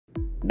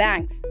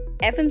Banks,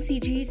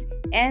 FMCGs,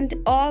 and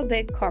all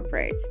big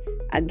corporates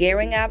are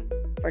gearing up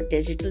for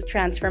digital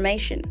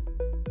transformation.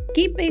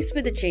 Keep pace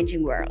with the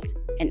changing world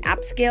and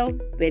upskill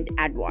with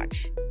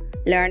AdWatch.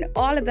 Learn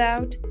all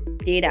about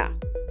data,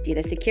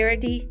 data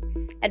security,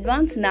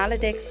 advanced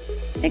analytics,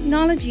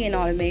 technology and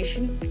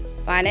automation,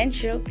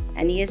 financial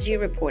and ESG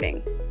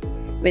reporting,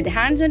 with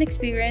hands-on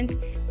experience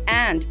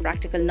and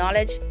practical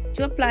knowledge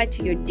to apply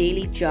to your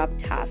daily job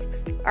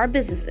tasks or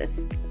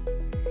businesses.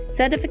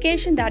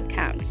 Certification that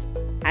counts.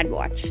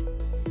 AdWatch.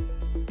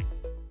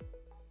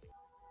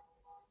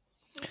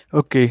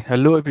 Okay,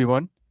 hello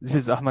everyone. This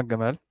is Ahmed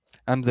Gamal.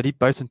 I'm the lead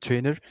Python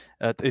trainer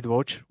at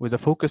AdWatch with a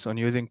focus on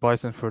using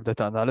Python for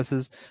data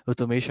analysis,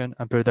 automation,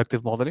 and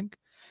predictive modeling.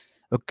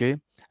 Okay.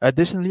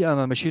 Additionally, I'm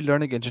a machine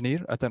learning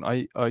engineer at an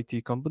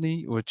IT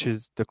company, which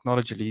is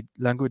technology lead,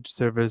 language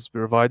service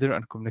provider,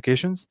 and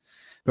communications.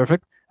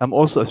 Perfect. I'm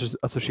also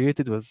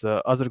associated with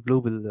other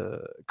global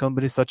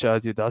companies such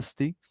as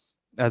Udacity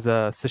as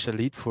a session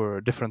lead for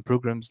different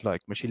programs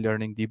like machine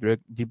learning,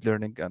 deep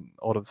learning, and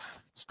all of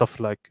stuff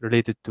like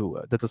related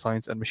to data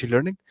science and machine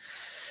learning.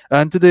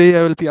 And today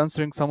I will be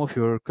answering some of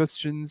your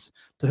questions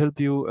to help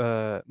you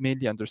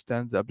mainly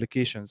understand the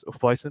applications of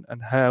Python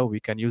and how we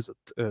can use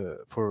it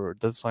for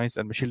data science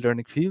and machine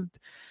learning field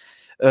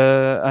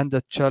and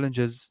the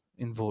challenges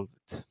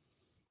involved.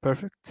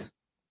 Perfect.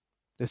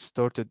 Let's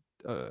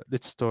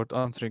start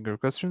answering your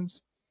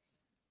questions.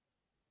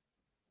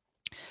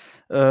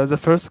 The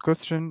first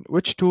question,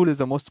 which tool is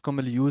the most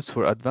commonly used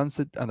for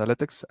advanced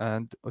analytics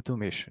and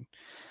automation?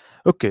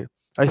 Okay,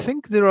 I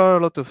think there are a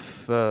lot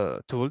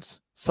of tools.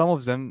 Some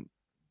of them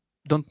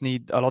don't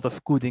need a lot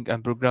of coding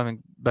and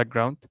programming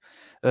background,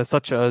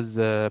 such as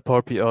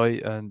Power BI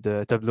and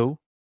Tableau.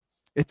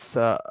 It's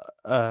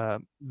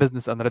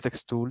business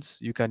analytics tools.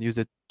 You can use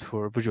it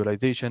for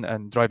visualization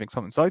and driving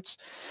some insights.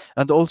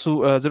 And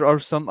also, there are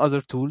some other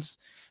tools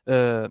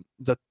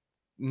that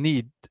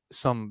need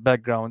some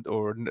background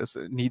or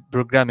need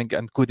programming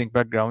and coding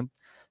background,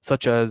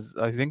 such as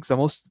I think the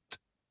most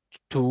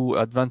two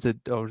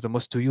advanced or the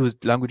most two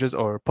used languages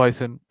are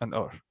Python and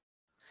R.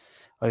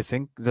 I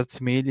think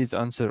that's mainly the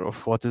answer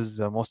of what is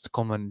the most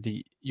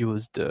commonly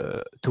used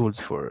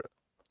tools for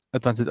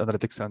advanced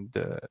analytics and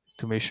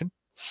automation.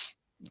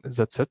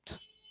 That's it.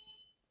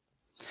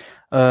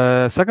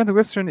 Second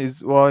question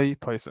is why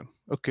Python?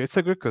 Okay, it's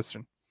a great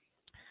question.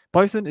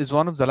 Python is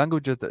one of the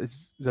languages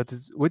that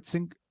is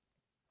witnessing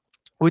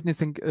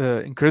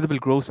incredible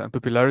growth and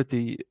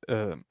popularity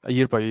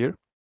year by year.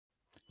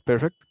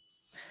 Perfect.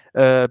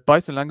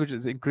 Python language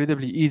is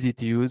incredibly easy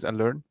to use and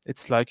learn.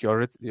 It's like you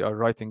are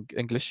writing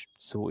English,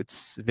 so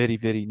it's very,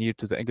 very near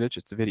to the English.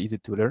 It's very easy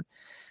to learn.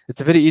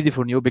 It's very easy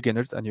for new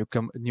beginners and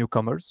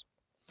newcomers.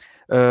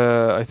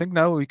 I think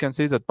now we can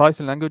say that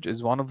Python language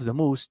is one of the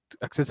most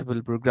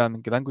accessible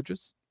programming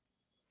languages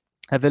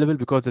available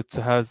because it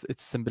has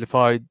its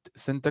simplified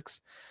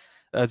syntax,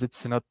 as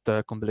it's not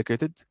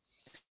complicated.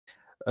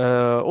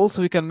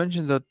 Also, we can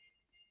mention that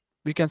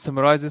we can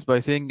summarize this by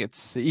saying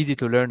it's easy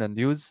to learn and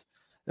use.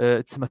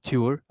 It's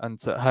mature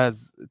and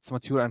has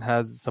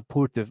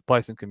supportive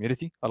Python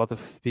community. A lot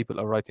of people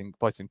are writing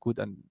Python code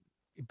and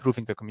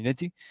improving the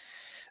community.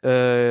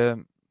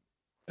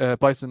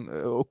 Python,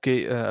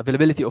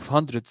 availability of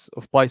hundreds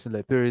of Python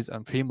libraries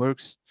and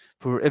frameworks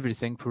for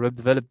everything, for web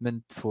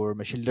development, for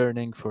machine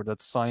learning, for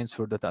data science,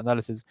 for data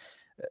analysis,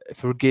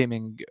 for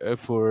gaming,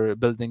 for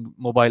building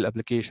mobile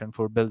application,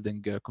 for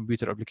building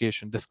computer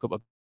application,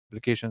 desktop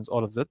applications,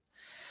 all of that.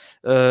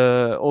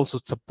 Also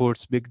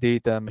supports big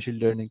data, machine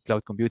learning,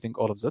 cloud computing,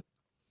 all of that.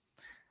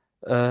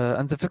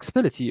 And the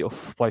flexibility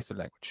of Python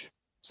language.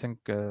 I think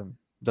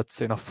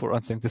that's enough for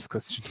answering this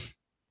question.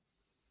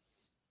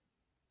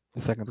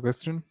 The second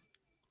question.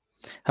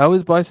 How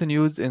is Python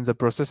used in the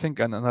processing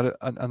and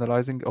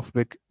analyzing of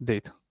big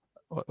data?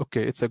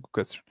 Okay, it's a good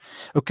question.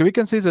 Okay, we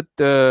can say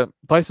that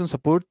Python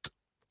support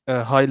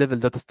high-level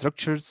data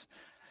structures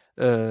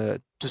to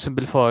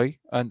simplify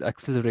and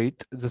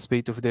accelerate the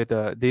speed of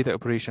data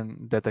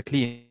operation, data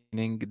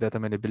cleaning, data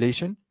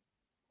manipulation.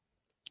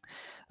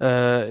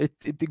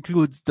 It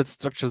includes data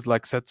structures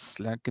like sets,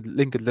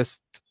 linked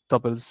lists,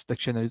 tuples,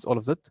 dictionaries, all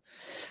of that.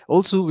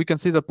 Also, we can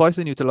see that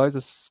Python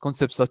utilizes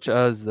concepts such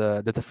as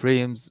data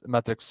frames,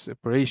 matrix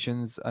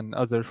operations, and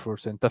other for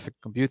scientific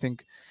computing.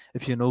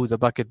 If you know the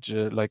package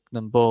like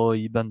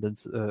NumPy,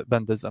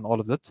 pandas, and all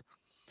of that.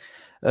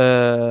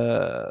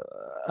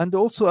 And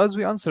also, as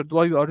we answered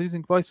why we are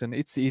using Python,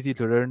 it's easy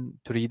to learn,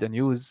 to read and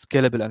use,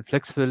 scalable and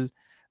flexible,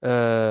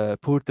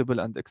 portable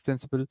and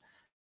extensible,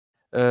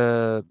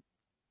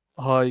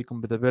 high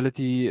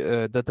compatibility,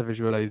 data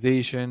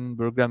visualization,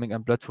 programming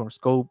and platform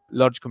scope,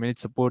 large community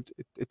support.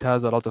 It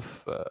has a lot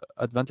of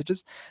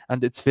advantages,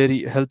 and it's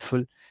very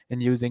helpful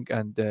in using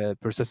and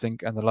processing,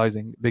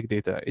 analyzing big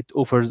data. It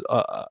offers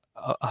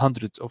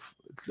hundreds of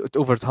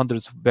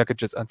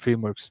packages and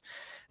frameworks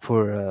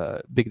for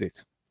big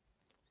data.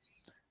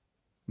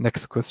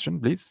 Next question,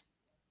 please.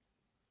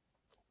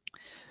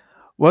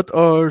 What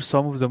are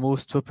some of the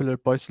most popular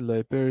Python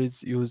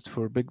libraries used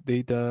for big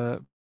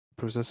data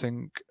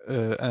processing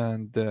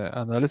and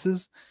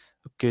analysis?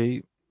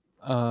 Okay,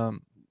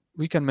 um,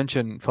 we can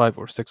mention 5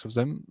 or 6 of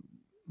them.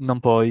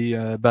 NumPy,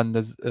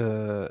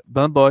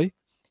 NumPy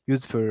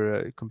used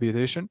for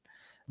computation,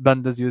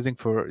 Pandas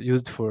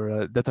used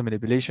for data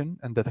manipulation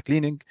and data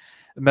cleaning,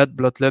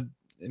 Matplotlib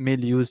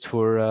mainly used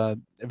for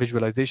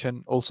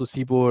visualization. Also,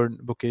 Seaborn,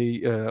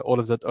 Bouquet, all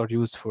of that are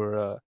used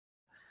for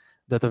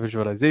data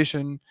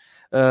visualization.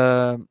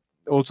 Um,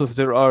 Also, if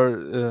there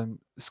are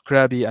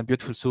Scrappy and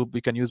Beautiful Soup,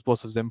 we can use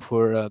both of them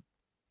for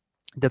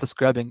data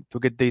scrapping to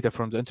get data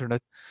from the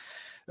internet.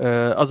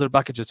 Other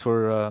packages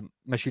for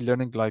machine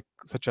learning, like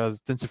such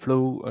as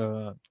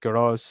TensorFlow,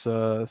 Keras,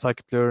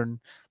 Scikit-learn,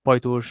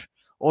 PyTorch,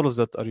 all of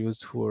that are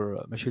used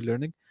for machine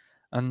learning,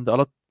 and a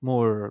lot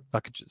more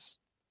packages.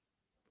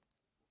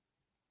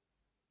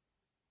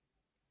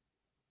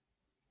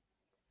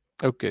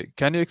 Okay,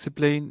 can you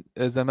explain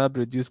the map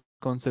reduce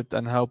concept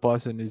and how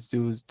Python is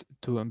used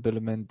to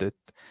implement it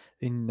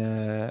in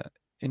uh,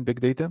 in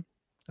big data?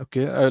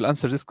 Okay, I'll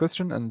answer this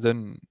question and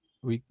then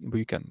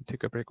we can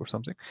take a break or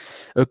something.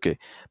 Okay,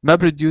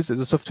 MapReduce is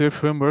a software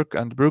framework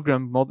and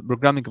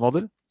programming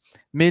model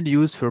mainly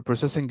used for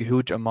processing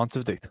huge amounts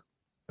of data.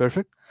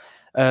 Perfect.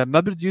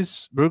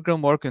 MapReduce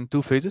program work in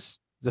 2 phases.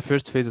 The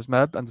first phase is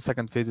map, and the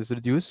second phase is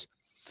reduce.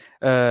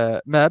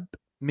 Map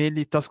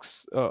mainly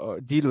tasks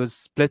deal with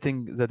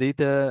splitting the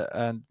data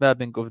and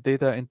mapping of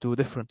data into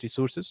different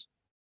resources,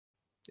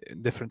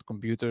 different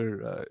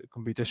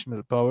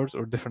computational powers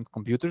or different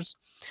computers,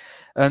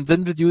 and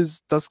then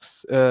reduce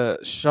tasks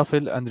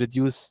shuffle and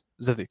reduce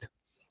the data.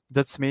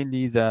 That's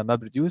mainly the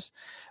map reduce.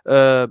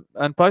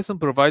 And Python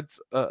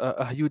provides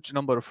a huge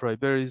number of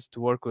libraries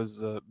to work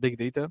with big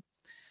data.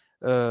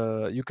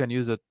 You can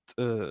use it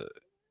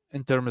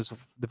in terms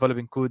of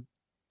developing code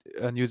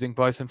and using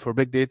Python for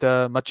big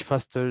data much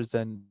faster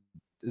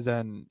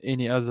than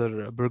any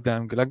other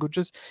programming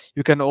languages.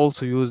 You can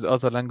also use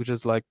other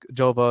languages like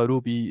Java,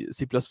 Ruby,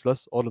 C++,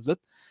 all of that.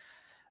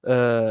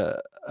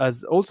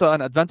 As also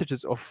an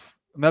advantages of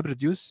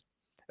MapReduce,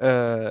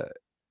 uh,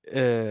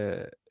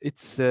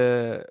 it's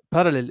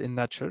parallel in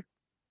nature,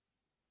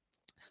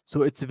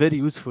 so it's very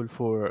useful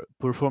for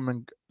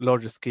performing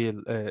large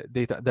scale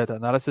data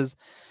analysis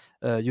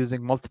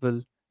using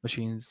multiple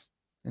machines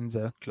in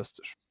the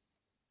cluster.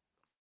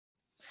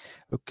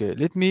 Okay,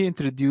 let me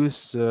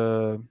introduce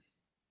the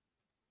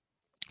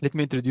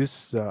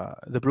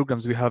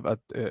programs we have at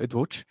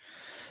EdWatch.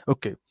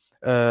 Okay,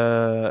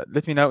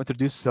 let me now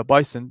introduce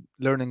Python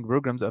learning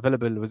programs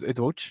available with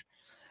EdWatch.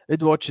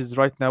 EdWatch is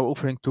right now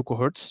offering 2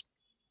 cohorts.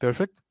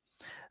 Perfect.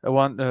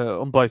 One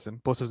on Python.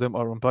 Both of them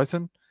are on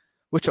Python,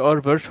 which are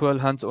virtual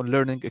hands-on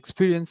learning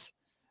experience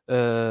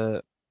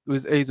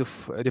with aids of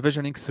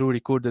revisioning through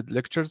recorded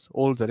lectures.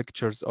 All the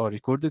lectures are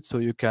recorded, so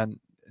you can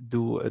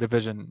do a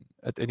revision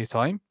at any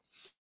time.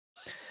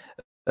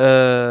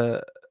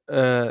 Uh,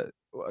 uh,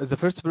 the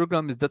first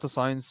program is data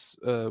science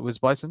with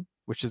Python,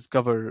 which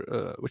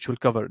will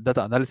cover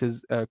data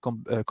analysis,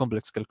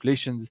 complex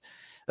calculations,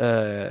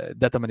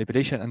 data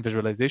manipulation, and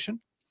visualization.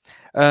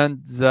 And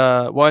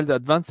while the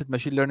advanced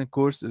machine learning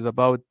course is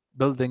about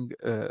building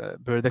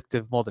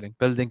predictive modeling,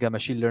 building a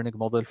machine learning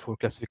model for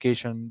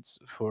classifications,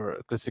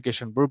 for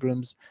classification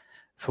problems,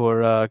 for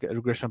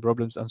regression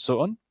problems, and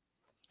so on.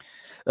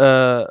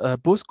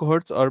 Both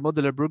cohorts are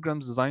modular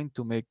programs designed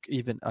to make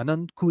even a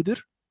non-coder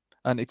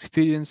an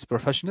experienced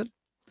professional.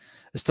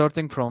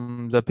 Starting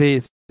from the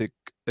basic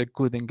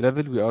coding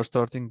level, we are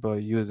starting by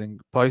using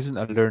Python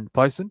and learn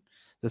Python,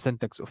 the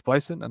syntax of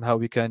Python, and how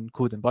we can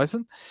code in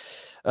Python,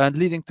 and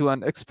leading to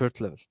an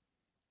expert level.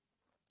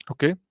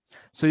 Okay,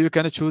 so you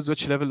can choose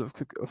which level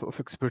of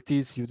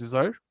expertise you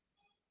desire.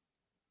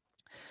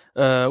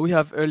 We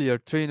have earlier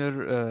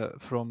trained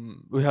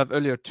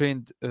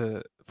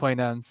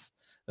finance,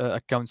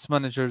 accounts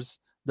managers,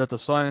 data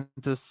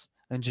scientists,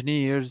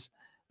 engineers,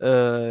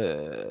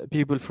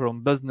 people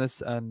from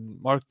business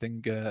and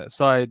marketing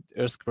side,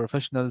 risk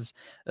professionals,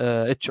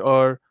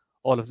 HR,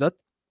 all of that.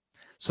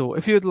 So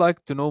if you'd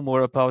like to know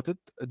more about it,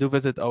 do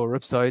visit our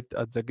website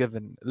at the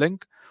given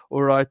link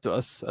or write to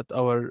us at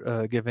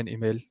our given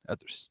email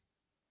address.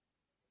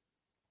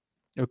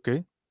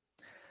 Okay.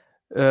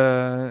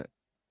 Uh,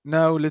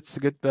 now let's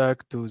get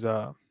back to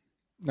the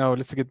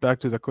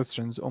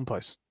questions on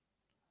Python.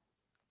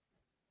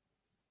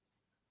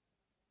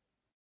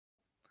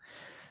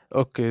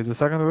 Okay, the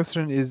second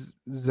question is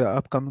the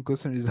upcoming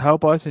question is how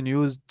Python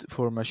used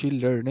for machine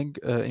learning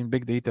in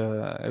big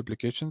data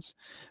applications.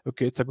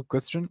 Okay, it's a good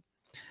question.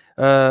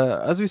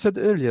 As we said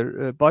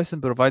earlier,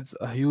 Python provides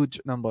a huge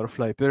number of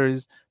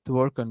libraries to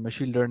work on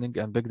machine learning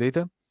and big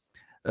data.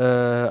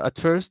 At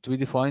first, we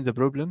define the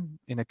problem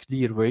in a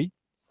clear way.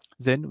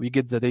 Then we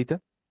get the data.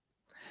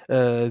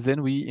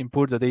 Then we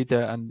import the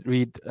data and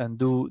read and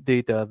do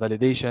data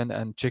validation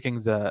and checking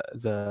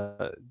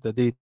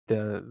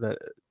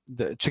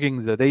checking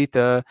the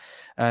data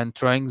and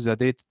trying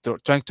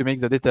to make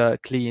the data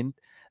clean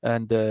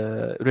and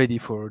ready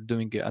for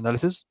doing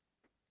analysis.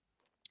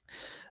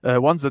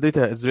 Once the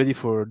data is ready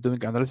for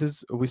doing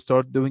analysis, we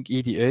start doing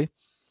EDA.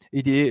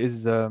 EDA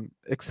is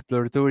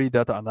exploratory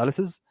data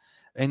analysis.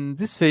 In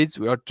this phase,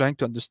 we are trying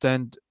to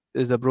understand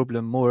the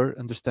problem more,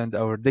 understand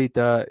our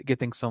data,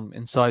 getting some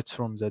insights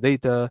from the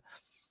data,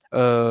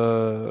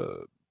 uh,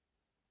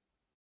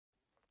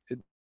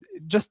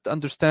 just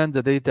understand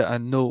the data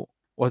and know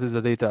what is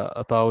the data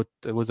about,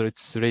 whether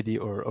it's ready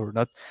or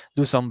not.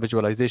 Do some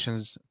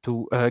visualizations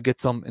to get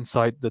some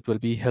insight that will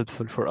be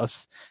helpful for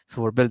us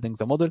for building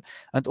the model,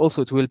 and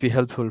also it will be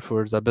helpful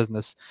for the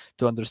business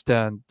to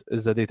understand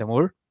the data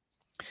more.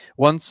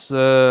 Once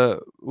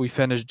we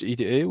finished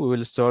EDA, we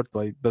will start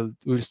build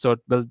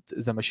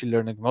the machine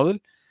learning model.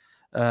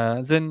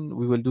 Then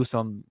we will do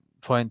some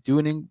fine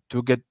tuning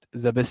to get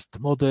the best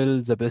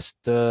model, the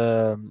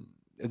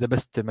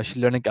best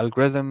machine learning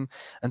algorithm,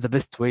 and the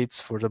best weights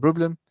for the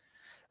problem.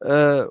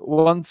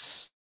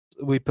 Once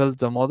we build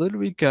the model,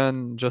 we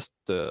can just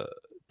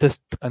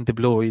test and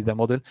deploy the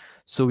model,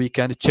 so we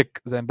can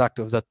check the impact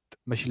of that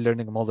machine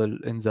learning model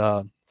in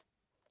the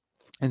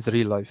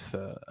real life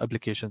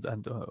applications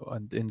and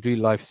in real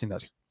life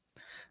scenario.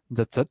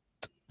 That's it.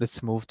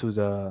 Let's move to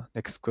the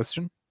next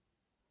question.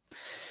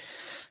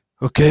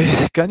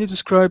 Okay, can you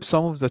describe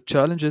some of the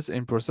challenges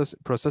in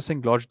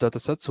processing large data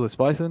sets with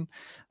Python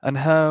and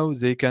how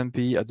they can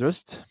be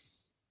addressed?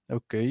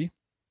 Okay,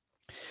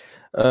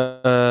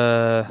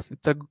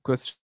 it's a good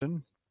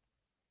question.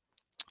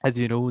 As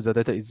you know, the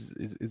data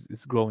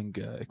is growing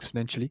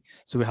exponentially,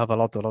 so we have a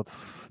lot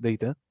of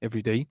data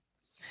every day.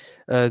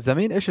 The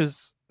main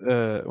issues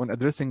when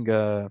addressing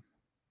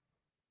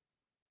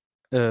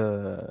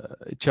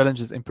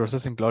challenges in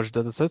processing large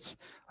data sets,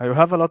 I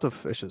have a lot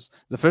of issues.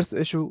 The first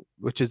issue,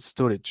 which is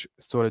storage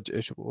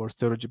issue or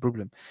storage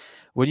problem.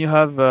 When you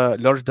have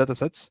large data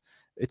sets,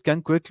 it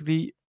can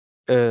quickly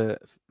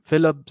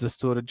fill up the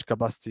storage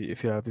capacity.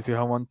 If you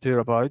have 1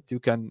 terabyte, you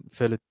can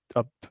fill it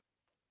up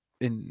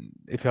in,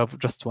 if you have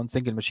just one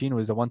single machine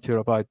with a 1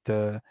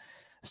 terabyte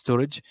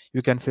storage,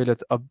 you can fill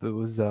it up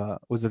with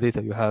the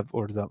data you have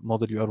or the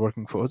model you are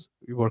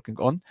you're working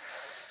on.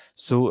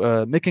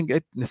 So making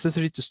it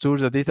necessary to store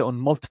the data on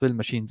multiple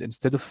machines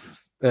instead of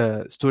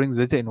storing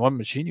the data in one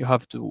machine. You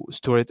have to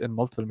store it in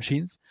multiple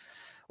machines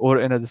or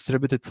in a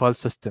distributed file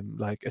system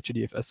like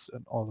HDFS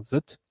and all of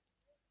that.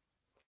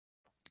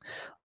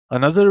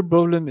 Another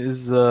problem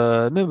is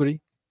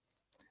memory.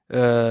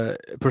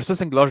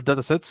 Processing large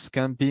data sets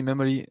can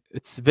be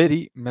it's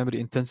very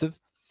memory intensive,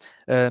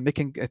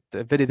 making it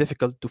very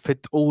difficult to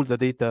fit all the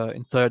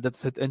entire data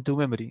set into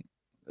memory.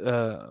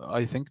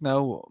 I think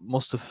now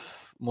most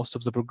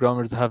of the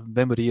programmers have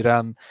memory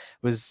RAM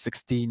with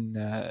 16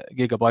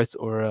 gigabytes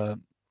or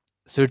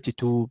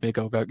 32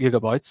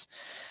 gigabytes,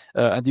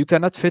 and you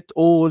cannot fit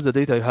all the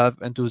data you have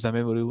into the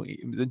memory,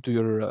 into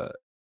your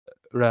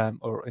RAM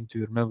or into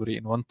your memory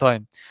in one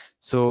time.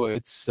 So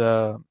it's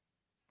an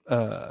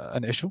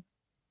issue.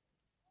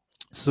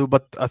 So,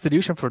 but a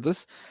solution for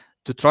this,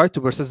 to try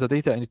to process the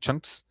data in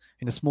chunks,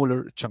 in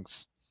smaller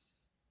chunks.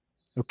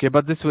 Okay,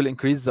 but this will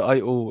increase the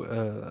I/O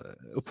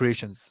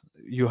operations.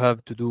 You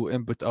have to do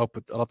input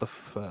output, a lot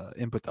of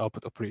input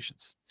output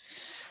operations.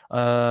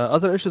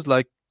 Other issues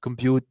like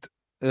compute,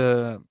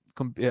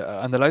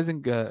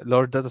 analyzing a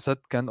large data set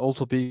can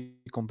also be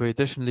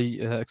computationally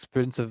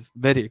expensive,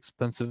 very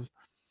expensive,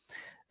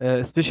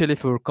 especially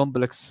for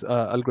complex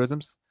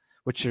algorithms,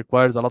 which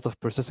requires a lot of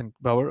processing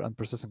power and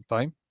processing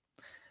time.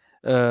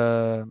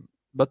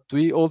 But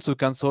we also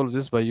can solve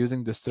this by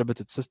using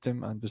distributed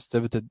system and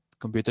distributed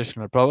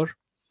computational power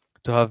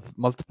to have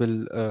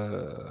multiple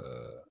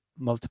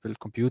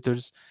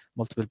computers,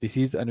 multiple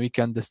PCs, and we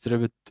can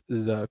distribute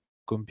the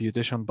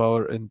computation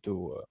power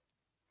into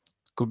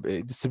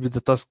distribute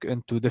the task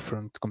into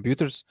different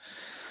computers.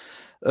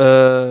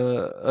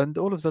 And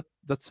all of that,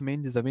 that's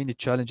mainly the main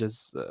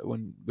challenges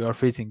when we are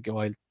facing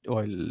while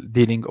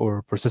dealing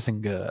or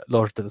processing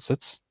large data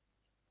sets.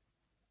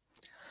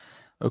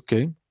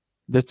 Okay,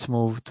 let's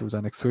move to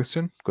the next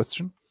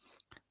question.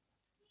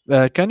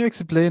 Can you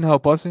explain how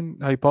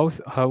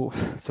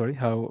sorry,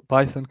 how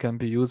Python can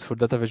be used for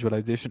data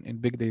visualization in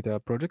big data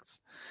projects?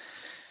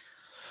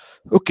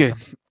 Okay,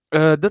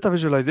 data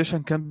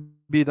visualization can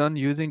be done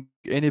using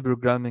any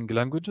programming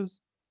language,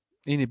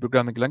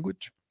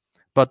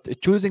 but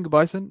choosing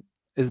Python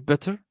is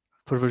better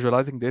for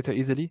visualizing data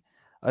easily,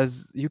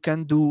 as you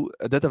can do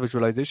a data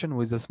visualization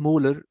with a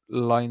smaller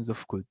lines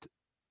of code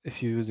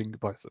if you're using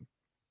Python.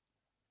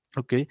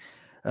 Okay,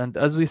 and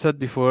as we said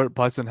before,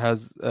 Python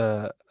has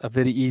a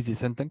very easy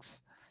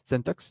syntax,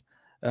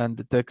 and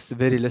it takes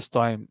very less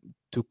time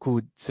to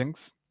code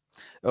things.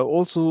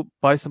 Also,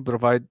 Python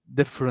provide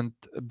different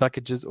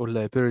packages or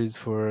libraries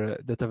for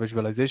data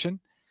visualization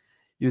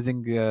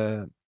using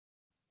the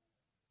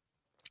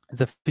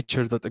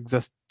features that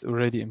exist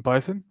already in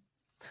Python.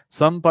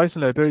 Some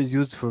Python libraries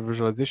used for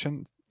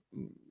visualization,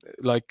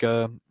 like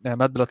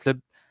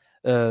Matplotlib,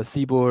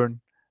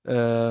 Seaborn,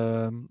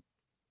 um,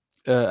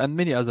 and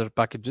many other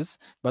packages.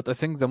 But I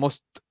think the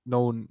most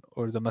known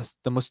or the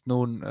most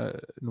known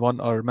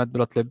one are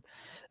Matplotlib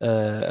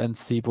and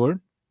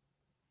Seaborn.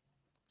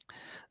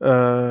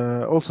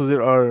 Also,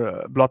 there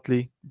are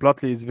Plotly.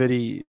 Plotly is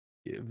very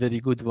very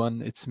good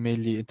one. It's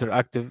mainly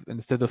interactive.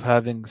 Instead of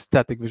having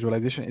static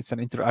visualization, it's an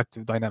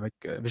interactive dynamic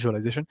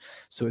visualization.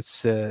 So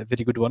it's a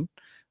very good one.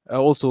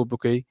 Also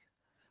Bouquet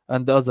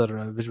and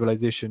other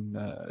visualization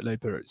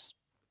libraries.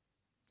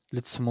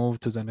 Let's move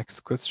to the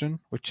next question,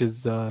 which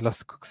is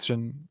last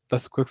question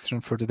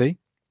for today.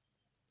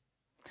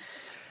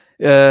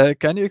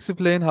 Can you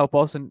explain how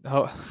Python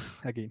how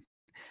again?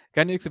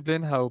 Can you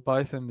explain how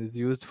Python is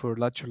used for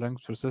natural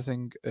language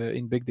processing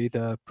in big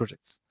data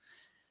projects?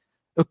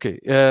 Okay,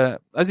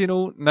 as you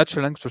know,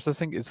 natural language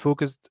processing is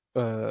focused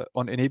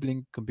on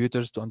enabling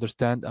computers to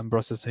understand and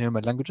process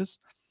human languages.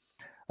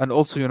 And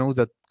also, you know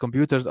that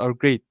computers are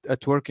great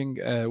at working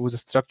with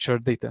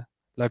structured data,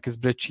 like a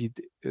spreadsheet,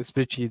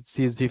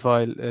 CSV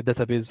file, a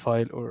database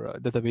file, or a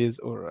database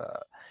or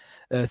a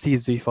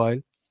CSV file.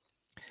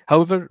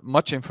 However,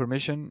 much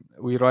information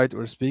we write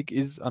or speak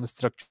is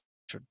unstructured.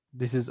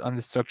 This is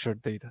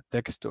unstructured data.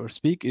 Text or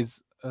speak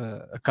is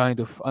a kind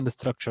of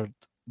unstructured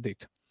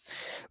data.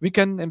 We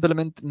can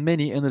implement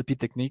many NLP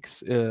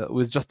techniques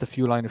with just a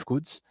few uh, line of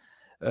codes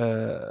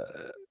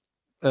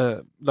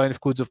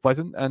of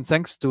Python, and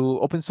thanks to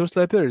open source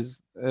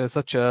libraries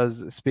such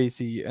as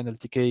Spacey,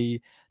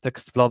 NLTK,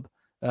 TextBlob,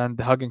 and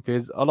Hugging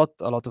Face. A lot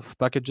of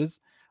packages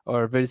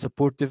are very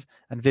supportive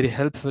and very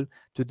helpful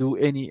to do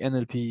any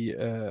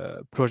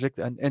NLP project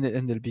and any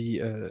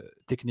NLP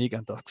technique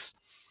and tasks.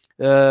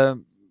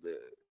 Um,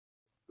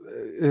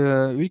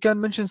 we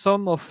can mention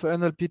some of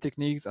NLP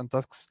techniques and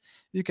tasks.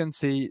 You can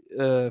say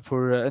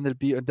for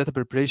NLP or data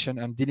preparation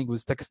and dealing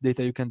with text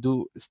data, you can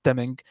do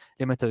stemming,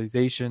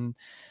 lemmatization.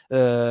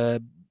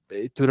 To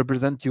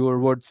represent your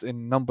words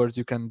in numbers,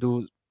 you can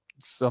do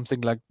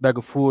something like bag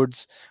of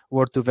words,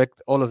 word to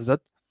vect, all of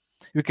that.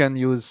 You can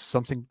use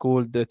something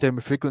called term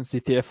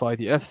frequency,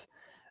 TF-IDF,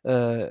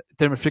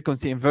 term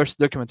frequency, inverse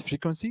document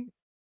frequency,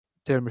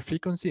 term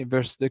frequency,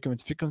 inverse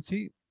document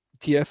frequency,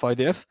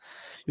 TF-IDF.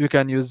 You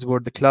can use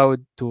word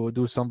cloud to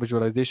do some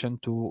visualization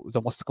to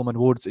the most common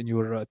words in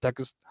your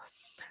text.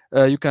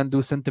 You can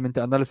do sentiment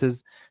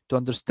analysis to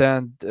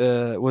understand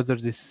whether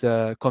this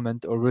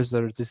comment or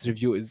whether this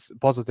review is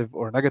positive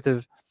or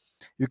negative.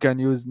 You can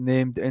use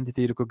named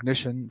entity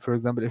recognition. For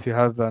example, if you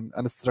have an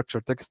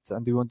unstructured text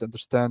and you want to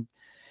understand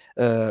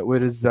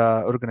where is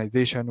the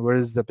organization, where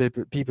is the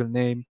people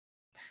name,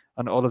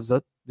 and all of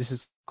that. This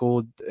is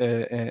called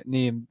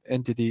named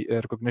entity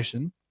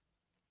recognition.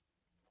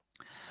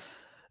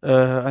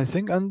 I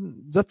think,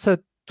 and that's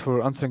it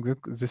for answering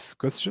this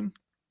question.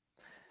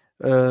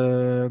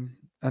 And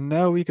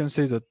now we can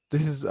say that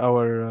this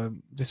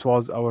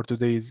was our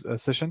today's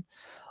session.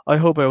 I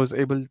hope I was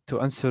able to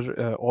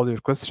answer all your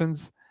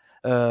questions.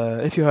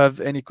 If you have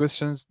any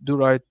questions, do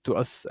write to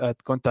us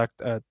at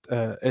contact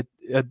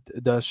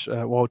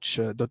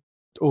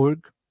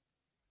ed-watch.org.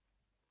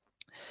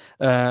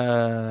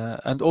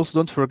 And also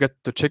don't forget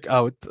to check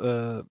out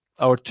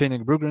our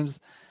training programs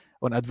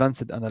on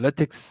advanced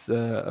analytics,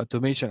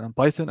 automation, and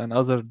Python, and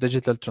other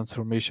digital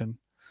transformation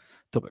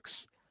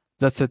topics.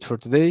 That's it for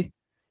today.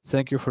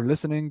 Thank you for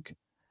listening,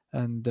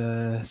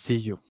 and see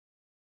you.